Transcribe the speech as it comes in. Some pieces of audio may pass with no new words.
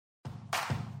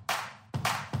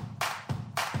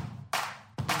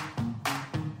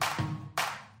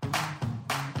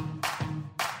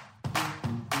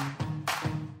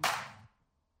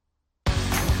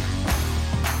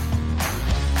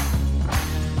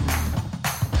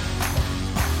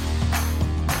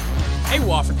Hey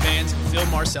Wofford fans, Phil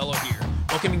Marcello here,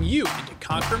 welcoming you into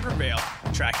Conquer and Prevail,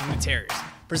 Tracking the Terriers,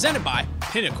 presented by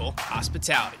Pinnacle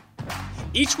Hospitality.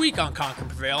 Each week on Conquer and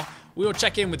Prevail, we will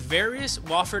check in with various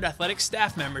Wofford athletic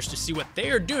staff members to see what they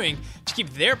are doing to keep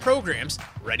their programs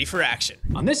ready for action.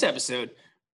 On this episode,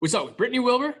 we talk with Brittany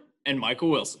Wilbur and Michael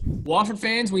Wilson. Wofford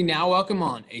fans, we now welcome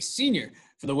on a senior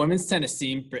for the women's tennis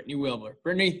team, Brittany Wilbur.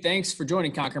 Brittany, thanks for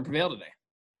joining Conquer and Prevail today.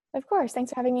 Of course.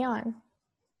 Thanks for having me on.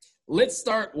 Let's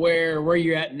start where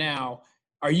you're at now.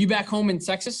 Are you back home in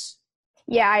Texas?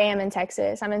 Yeah, I am in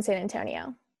Texas. I'm in San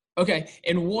Antonio. Okay.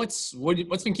 And what's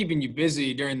been keeping you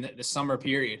busy during the summer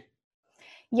period?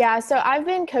 Yeah, so I've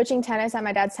been coaching tennis at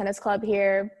my dad's tennis club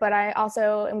here, but I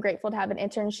also am grateful to have an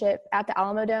internship at the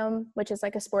Alamo Dome, which is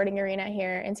like a sporting arena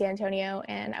here in San Antonio,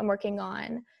 and I'm working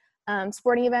on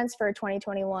sporting events for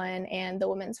 2021 and the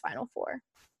women's Final Four.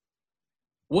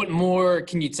 What more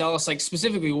can you tell us? Like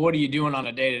specifically, what are you doing on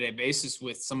a day-to-day basis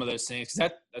with some of those things?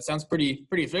 'Cause that sounds pretty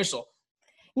official.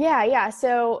 Yeah.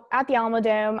 So at the Alamo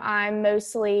Dome, I'm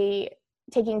mostly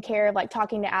taking care of like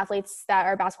talking to athletes that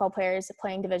are basketball players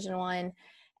playing Division I,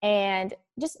 and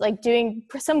just like doing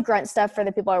some grunt stuff for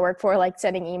the people I work for, like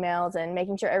sending emails and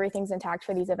making sure everything's intact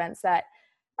for these events that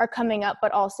are coming up,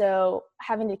 but also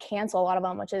having to cancel a lot of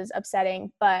them, which is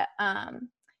upsetting. But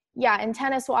yeah, and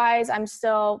tennis-wise, I'm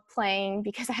still playing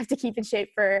because I have to keep in shape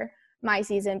for my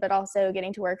season, but also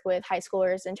getting to work with high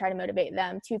schoolers and try to motivate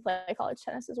them to play college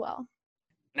tennis as well.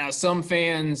 Now, some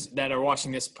fans that are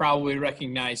watching this probably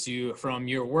recognize you from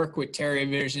your work with Terrier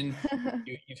Vision.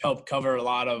 You've helped cover a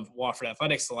lot of Wofford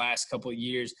athletics the last couple of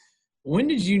years. When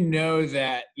did you know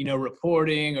that,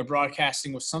 reporting or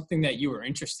broadcasting was something that you were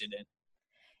interested in?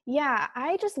 Yeah,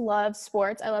 I just love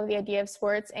sports. I love the idea of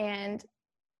sports, and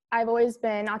I've always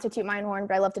been, not to toot my own horn,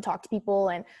 but I love to talk to people,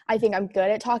 and I think I'm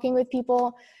good at talking with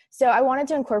people. So I wanted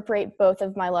to incorporate both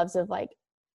of my loves of like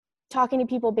talking to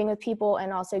people, being with people,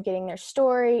 and also getting their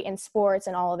story in sports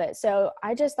and all of it. So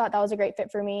I just thought that was a great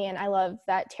fit for me, and I love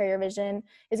that Terrier Vision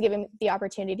is giving me the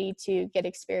opportunity to get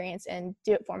experience and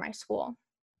do it for my school.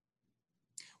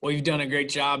 Well, you've done a great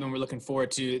job, and we're looking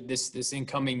forward to this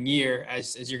incoming year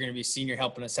as you're going to be senior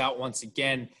helping us out once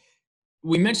again.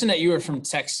 We mentioned that you were from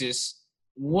Texas.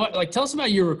 Tell us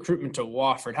about your recruitment to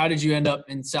Wofford. How did you end up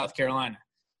in South Carolina?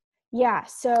 Yeah,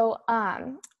 so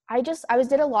I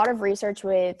did a lot of research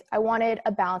I wanted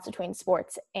a balance between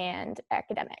sports and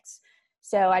academics.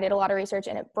 So I did a lot of research,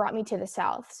 and it brought me to the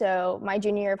South. So my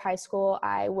junior year of high school,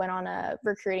 I went on a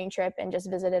recruiting trip and just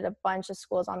visited a bunch of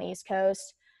schools on the East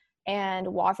Coast, and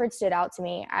Wofford stood out to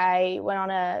me. I went on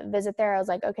a visit there. I was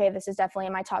like, okay, this is definitely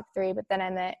in my top 3, but then I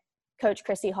met Coach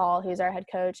Christy Hall, who's our head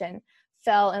coach, and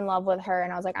fell in love with her,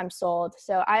 and I was like, I'm sold.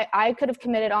 So I could have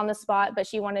committed on the spot, but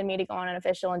she wanted me to go on an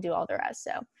official and do all the rest.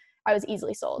 So I was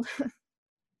easily sold.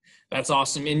 That's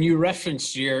awesome. And you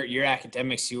referenced your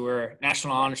academics. You were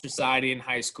National Honor Society in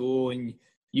high school, and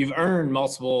you've earned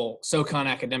multiple SoCon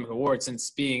academic awards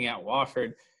since being at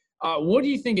Wofford. What do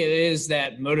you think it is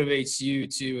that motivates you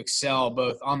to excel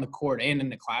both on the court and in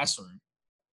the classroom?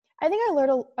 I think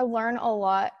I learned a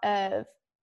lot of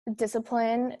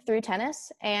discipline through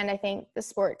tennis, and I think the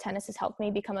sport tennis has helped me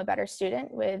become a better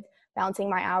student with balancing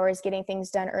my hours, getting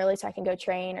things done early so I can go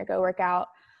train or go work out.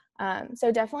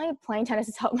 So definitely playing tennis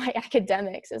has helped my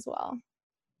academics as well.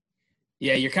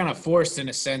 Yeah, you're kind of forced in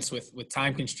a sense with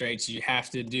time constraints. You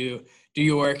have to do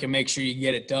your work and make sure you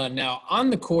get it done. Now, on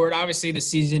the court, obviously the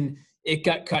season, it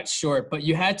got cut short, but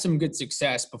you had some good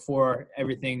success before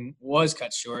everything was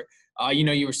cut short.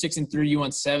 You were 6-3, you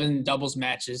won 7 doubles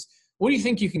matches. What do you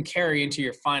think you can carry into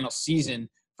your final season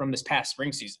from this past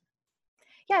spring season?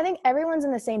 Yeah, I think everyone's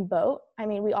in the same boat. I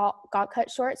mean, we all got cut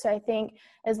short. So I think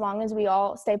as long as we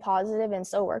all stay positive and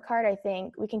still work hard, I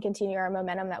think we can continue our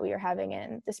momentum that we were having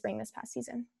in the spring this past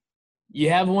season. You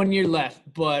have 1 year left,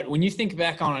 but when you think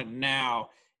back on it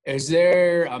now, is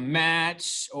there a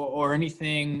match or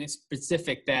anything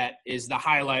specific that is the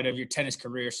highlight of your tennis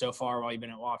career so far while you've been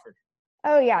at Wofford?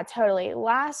 Oh, yeah, totally.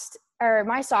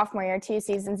 My sophomore year, 2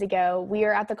 seasons ago, we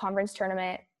were at the conference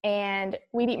tournament, and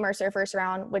we beat Mercer first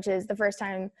round, which is the first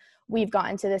time we've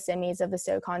gotten to the semis of the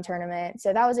SoCon tournament.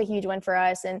 So that was a huge win for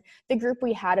us. And the group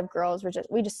we had of girls were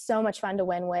just so much fun to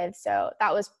win with. So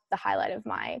that was the highlight of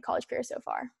my college career so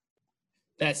far.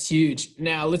 That's huge.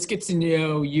 Now let's get to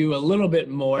know you a little bit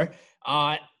more.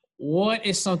 What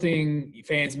is something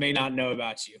fans may not know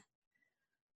about you?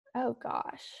 Oh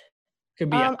gosh. Could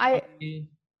be.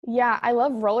 Yeah, I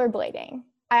love rollerblading.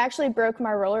 I actually broke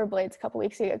my rollerblades a couple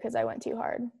weeks ago because I went too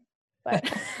hard. But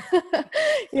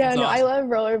yeah, no, awesome. I love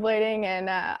rollerblading, and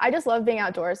I just love being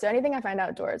outdoors. So anything I find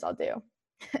outdoors, I'll do.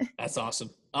 That's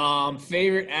awesome.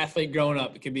 Favorite athlete growing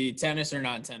up? It could be tennis or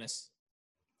non-tennis.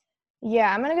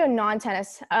 Yeah, I'm gonna go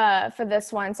non-tennis for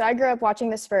this one. So I grew up watching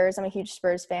the Spurs. I'm a huge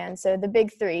Spurs fan. So the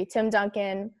big three: Tim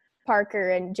Duncan,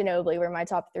 Parker, and Ginobili were my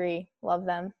top three. Love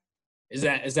them. Is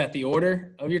that the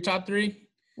order of your top three?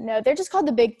 No, they're just called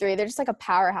the big three. They're just like a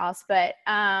powerhouse. But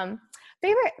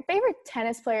favorite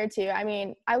tennis player too. I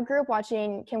mean, I grew up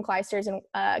watching Kim Clijsters and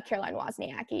Caroline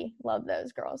Wozniacki. Love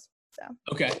those girls. So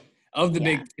Okay. Of the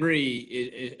yeah, big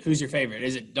three, who's your favorite?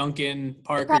 Is it Duncan,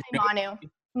 Parker, probably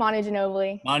Manu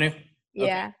Ginobili. Manu? Okay.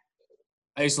 Yeah.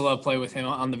 I used to love playing with him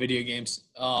on the video games.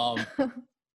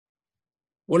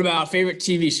 What about favorite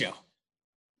TV show?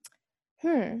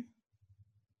 Hmm.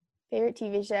 Favorite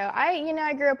TV show.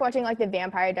 I grew up watching like the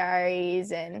Vampire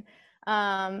Diaries and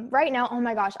right now, oh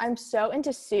my gosh, I'm so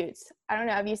into Suits. I don't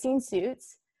know. Have you seen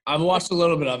Suits? I've watched a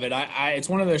little bit of it. It's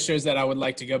one of those shows that I would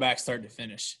like to go back start to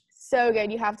finish. So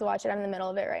good. You have to watch it. I'm in the middle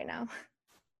of it right now.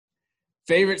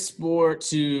 Favorite sport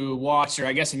to watch, or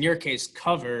I guess in your case,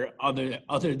 cover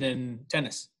other than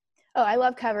tennis? Oh, I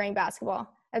love covering basketball.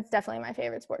 That's definitely my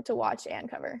favorite sport to watch and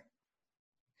cover.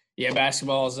 Yeah,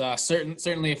 basketball is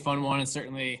certainly a fun one and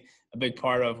certainly a big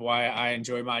part of why I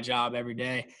enjoy my job every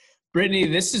day. Brittany,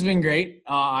 this has been great.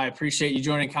 I appreciate you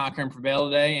joining Conquer and Prevail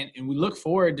today, and we look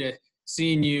forward to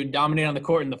seeing you dominate on the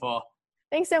court in the fall.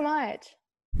 Thanks so much.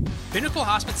 Pinnacle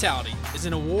Hospitality is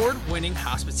an award-winning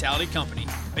hospitality company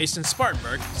based in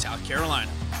Spartanburg, South Carolina.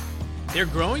 Their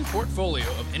growing portfolio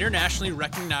of internationally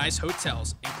recognized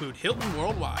hotels include Hilton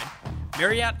Worldwide,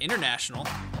 Marriott International,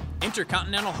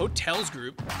 Intercontinental Hotels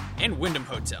Group, and Wyndham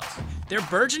Hotels. Their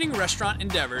burgeoning restaurant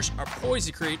endeavors are poised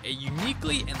to create a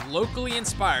uniquely and locally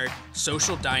inspired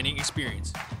social dining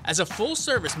experience. As a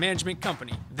full-service management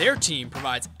company, their team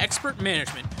provides expert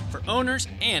management for owners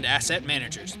and asset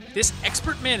managers. This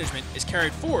expert management is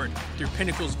carried forward through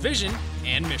Pinnacle's vision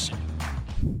and mission.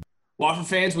 Wofford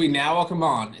fans, we now welcome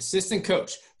on assistant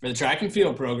coach for the track and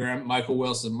field program, Michael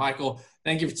Wilson. Michael,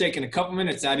 thank you for taking a couple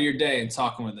minutes out of your day and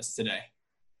talking with us today.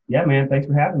 Yeah, man. Thanks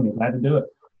for having me. Glad to do it.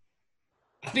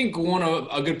 I think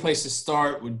a good place to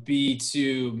start would be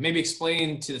to maybe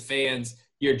explain to the fans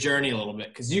your journey a little bit,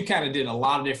 because you kind of did a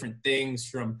lot of different things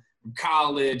from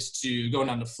college to going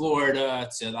down to Florida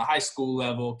to the high school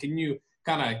level. Can you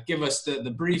kind of give us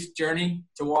the brief journey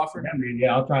to Wofford? Yeah, man.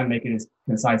 Yeah, I'll try and make it as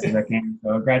concise as I can.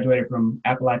 So I graduated from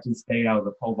Appalachian State. I was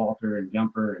a pole vaulter and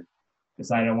jumper, and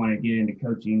decided I wanted to get into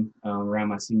coaching around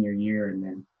my senior year, and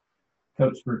then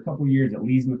coached for a couple years at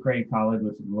Lees-McRae College,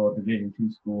 which is a little Division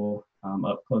II school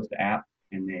up close to App,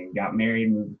 and then got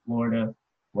married, moved to Florida,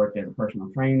 worked as a personal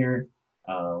trainer,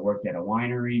 worked at a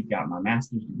winery, got my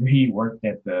master's degree, worked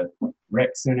at the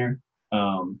rec center,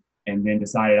 and then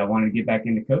decided I wanted to get back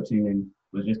into coaching and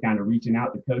was just kind of reaching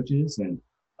out to coaches and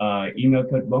emailed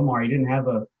Coach Bomar. He didn't have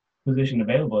a position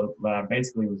available, but I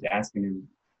basically was asking him,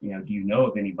 do you know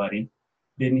of anybody?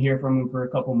 Didn't hear from him for a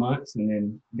couple months, and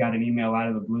then got an email out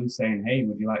of the blue saying, "Hey,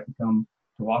 would you like to come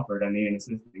to Wofford? I need an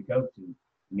assistant coach." And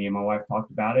me and my wife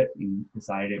talked about it and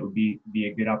decided it would be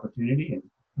a good opportunity, and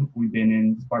we've been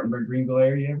in Spartanburg, Greenville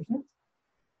area ever since.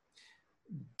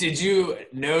 Did you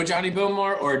know Johnny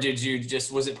Bomar, or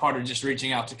was it part of just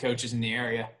reaching out to coaches in the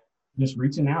area? Just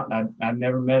reaching out. I'd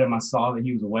never met him. I saw that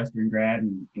he was a Western grad,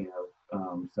 and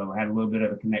so I had a little bit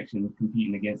of a connection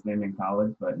competing against them in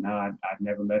college, but no, I'd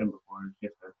never met him before.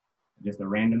 It's just a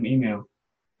random email.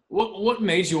 What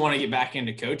made you want to get back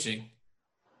into coaching?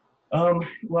 Well,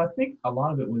 I think a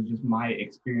lot of it was just my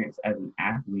experience as an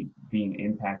athlete being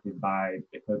impacted by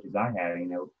the coaches I had,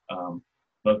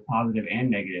 both positive and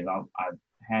negative. I've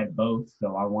had both,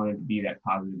 so I wanted to be that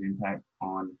positive impact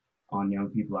on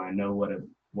young people. I know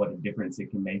what a difference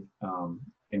it can make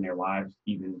in their lives,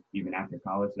 even after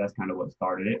college. So that's kind of what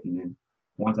started it. And then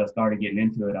once I started getting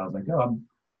into it, I was like, I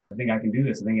think I can do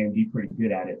this. I think I can be pretty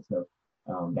good at it. So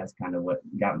that's kind of what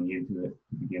got me into it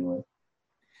to begin with.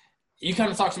 You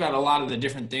kind of talked about a lot of the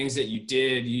different things that you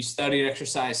did. You studied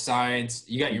exercise science.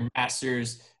 You got your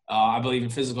master's, I believe, in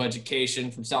physical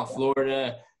education from South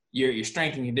Florida. You're your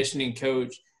strength and conditioning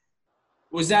coach.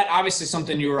 Was that obviously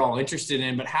something you were all interested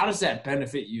in, but how does that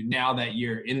benefit you now that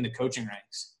you're in the coaching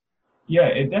ranks? Yeah,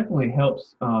 it definitely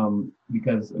helps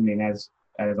because,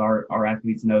 as our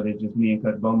athletes know, there's just me and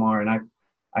Coach Bomar, and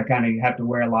I kind of have to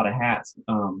wear a lot of hats.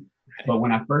 But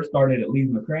when I first started at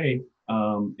Lees-McRae,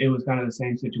 it was kind of the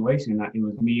same situation. It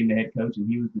was me and the head coach, and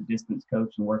he was the distance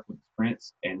coach and worked with the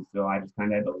sprints. And so I just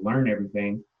kind of had to learn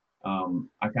everything.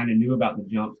 I kind of knew about the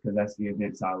jumps because that's the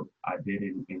events I did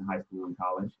in high school and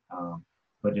college.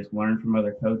 But just learned from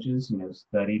other coaches,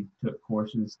 studied, took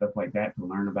courses, stuff like that to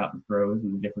learn about the throws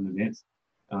and the different events.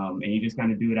 And you just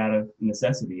kind of do it out of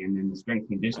necessity. And then the strength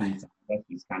conditioning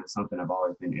is kind of something I've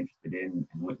always been interested in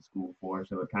and went to school for.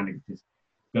 So it kind of just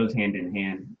goes hand in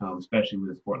hand, especially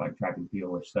with a sport like track and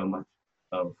field, where so much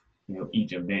of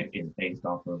each event is based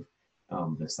off of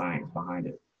the science behind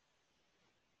it.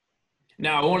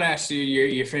 Now, I won't ask you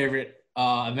your favorite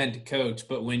event to coach,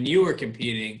 but when you were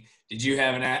competing, did you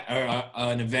have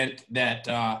an event that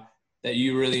that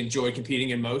you really enjoyed competing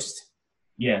in most?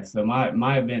 Yeah, so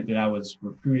my event that I was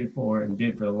recruited for and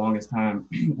did for the longest time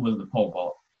was the pole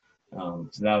vault.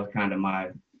 So that was kind of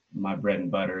my bread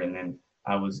and butter, and then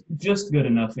I was just good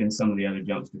enough in some of the other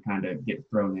jumps to kind of get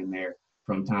thrown in there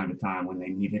from time to time when they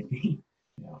needed me.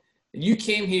 You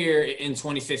came here in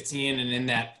 2015, and in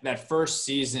that first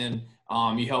season,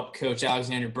 you helped coach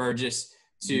Alexander Burgess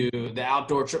to the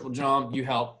outdoor triple jump. You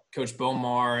helped Coach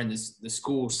Bomar and the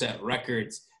school set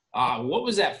records. What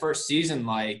was that first season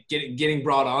like, getting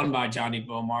brought on by Johnny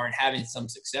Bomar and having some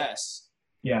success?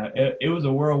 Yeah, it was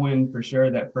a whirlwind for sure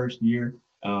that first year.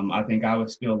 I think I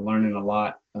was still learning a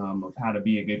lot of how to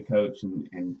be a good coach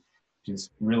and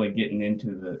just really getting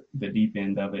into the deep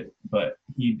end of it. But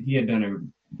he had done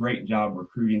a great job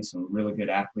recruiting some really good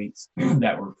athletes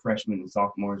that were freshmen and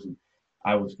sophomores. And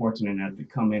I was fortunate enough to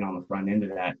come in on the front end of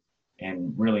that.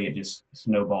 And really, it just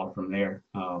snowballed from there.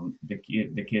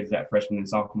 The kids that freshman and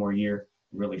sophomore year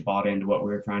really bought into what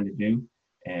we were trying to do.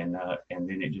 And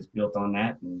then it just built on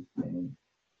that. And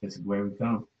this is where we've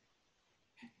come.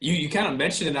 You kind of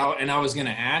mentioned it, and I was going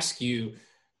to ask you,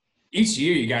 each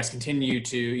year you guys continue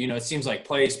to, it seems like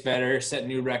place better, set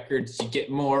new records, you get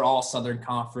more all Southern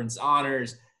Conference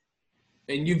honors.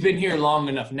 And you've been here long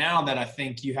enough now that I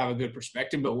think you have a good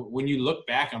perspective. But when you look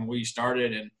back on where you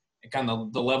started and kind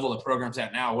of the level the program's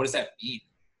at now, what does that mean?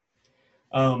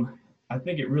 I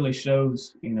think it really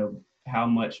shows, how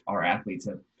much our athletes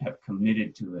have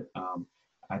committed to it.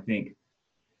 I think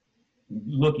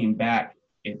looking back,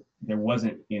 there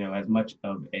wasn't, as much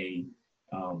of a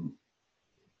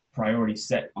priority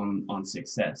set on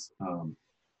success.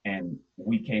 And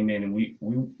we came in and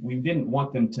we didn't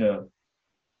want them to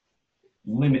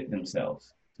limit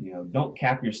themselves. Don't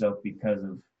cap yourself because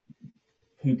of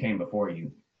who came before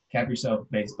you. Cap yourself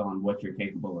based on what you're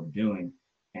capable of doing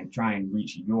and try and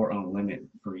reach your own limit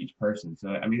for each person. So,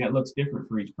 that looks different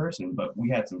for each person, but we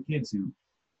had some kids who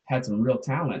had some real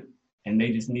talent and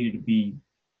they just needed to be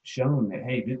shown that,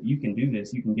 hey, you can do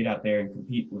this. You can get out there and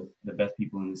compete with the best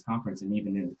people in this conference and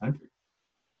even in the country.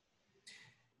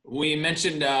 We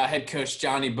mentioned head coach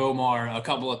Johnny Bomar a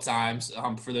couple of times.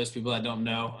 For those people that don't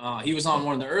know, he was on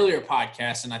one of the earlier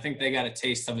podcasts, and I think they got a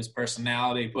taste of his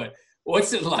personality. But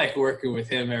what's it like working with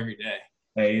him every day?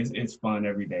 Hey, it's fun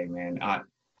every day, man.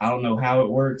 I don't know how it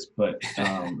works, but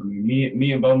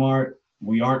me and Bomar,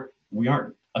 we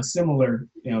aren't a similar.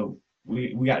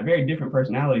 We got very different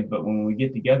personalities, but when we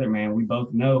get together, man, we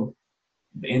both know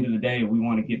at the end of the day, we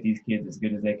want to get these kids as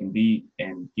good as they can be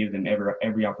and give them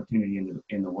every opportunity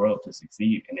in the world to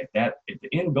succeed. And if the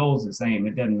end goal is the same,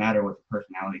 it doesn't matter what the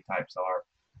personality types are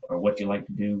or what you like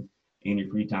to do in your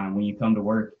free time. When you come to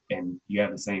work and you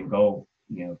have the same goal,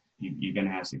 you're going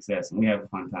to have success, and we have a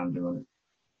fun time doing it.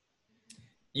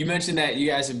 You mentioned that you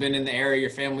guys have been in the area. Your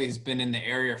family has been in the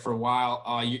area for a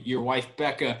while. Your wife,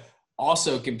 Becca,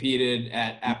 also competed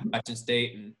at Appalachian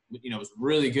State and, was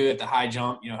really good at the high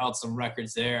jump, held some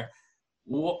records there.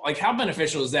 Like, how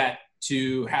beneficial is that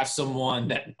to have someone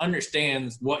that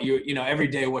understands what every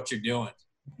day what you're doing?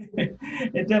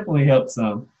 It definitely helps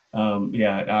some.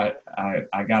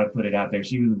 I got to put it out there.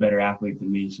 She was a better athlete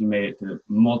than me. She made it to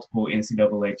multiple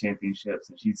NCAA championships,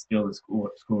 and she's still the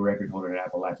school record holder at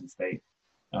Appalachian State.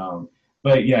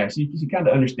 But yeah, she kind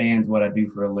of understands what I do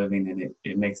for a living, and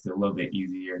it makes it a little bit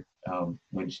easier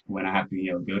when I have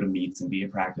to go to meets and be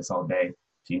at practice all day.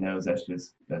 She knows that's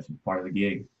just part of the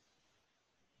gig.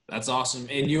 That's awesome.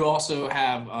 And you also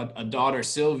have a daughter,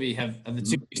 Sylvie. Have the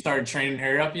two started training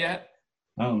her up yet?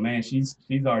 Oh man, she's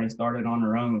already started on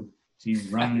her own. She's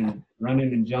running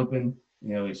and jumping.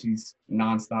 She's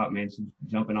nonstop, man. She's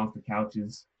jumping off the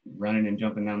couches, running and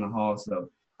jumping down the hall.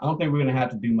 So I don't think we're going to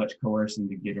have to do much coercing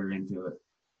to get her into it.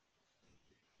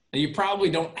 You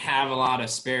probably don't have a lot of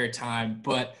spare time,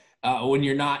 but when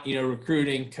you're not,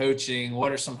 recruiting, coaching,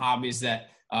 what are some hobbies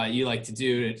that you like to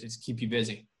do to just keep you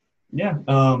busy? Yeah,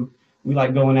 we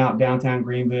like going out downtown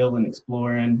Greenville and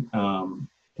exploring,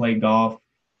 play golf,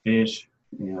 fish,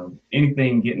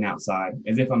 anything getting outside,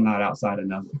 as if I'm not outside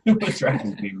enough with track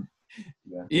and field.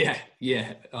 Yeah.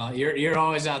 You're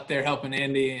always out there helping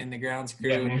Andy and the grounds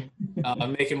crew,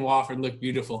 making Wofford look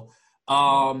beautiful.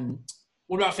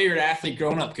 What about favorite athlete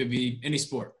growing up? Could be any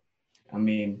sport.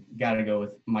 Got to go with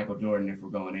Michael Jordan if we're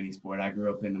going any sport. I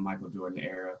grew up in the Michael Jordan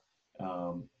era.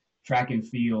 Track and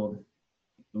field,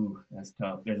 ooh, that's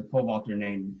tough. There's a pole vaulter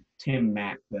named Tim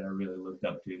Mack that I really looked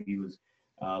up to. He was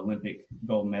Olympic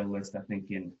gold medalist, I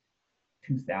think in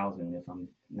 2000, if I'm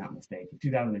not mistaken,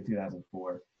 2000 and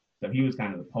 2004. So he was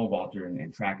kind of the pole vaulter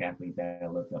and track athlete that I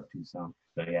looked up to some.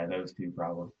 So yeah, those two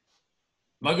probably.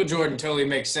 Michael Jordan totally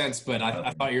makes sense, but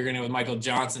I thought you were going to with Michael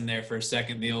Johnson there for a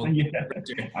second. The old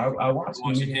I watched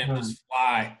watching him just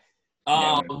fly.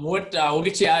 We'll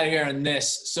get you out of here on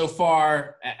this. So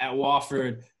far at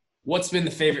Wofford, what's been the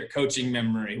favorite coaching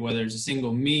memory? Whether it's a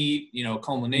single meet,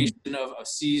 culmination of a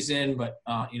season, but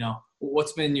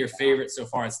what's been your favorite so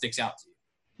far that sticks out to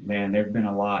you? Man, there's been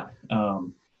a lot.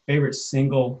 Favorite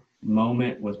single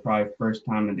moment was probably first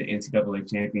time in the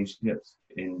NCAA championships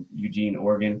in Eugene,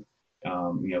 Oregon.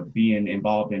 Being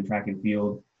involved in track and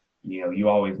field, you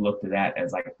always look to that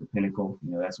as like the pinnacle.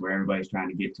 That's where everybody's trying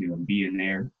to get to and being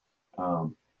there.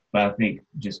 But I think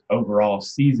just overall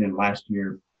season last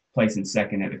year, placing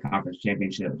second at the conference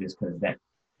championship, just because that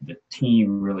the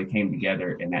team really came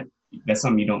together, and that's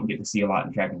something you don't get to see a lot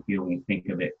in track and field when you think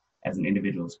of it as an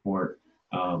individual sport.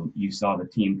 You saw the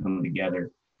team come together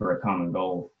for a common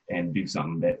goal and do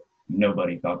something that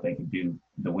nobody thought they could do.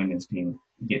 The women's team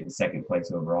getting second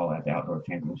place overall at the outdoor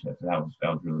championship. So that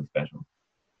was really special.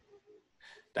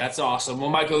 That's awesome. Well,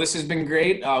 Michael, this has been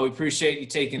great. We appreciate you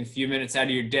taking a few minutes out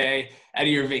of your day, out of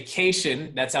your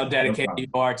vacation. That's how dedicated you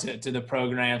are to the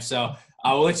program. So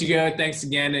we'll let you go. Thanks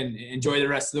again, and enjoy the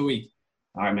rest of the week.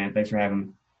 All right, man. Thanks for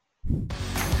having me.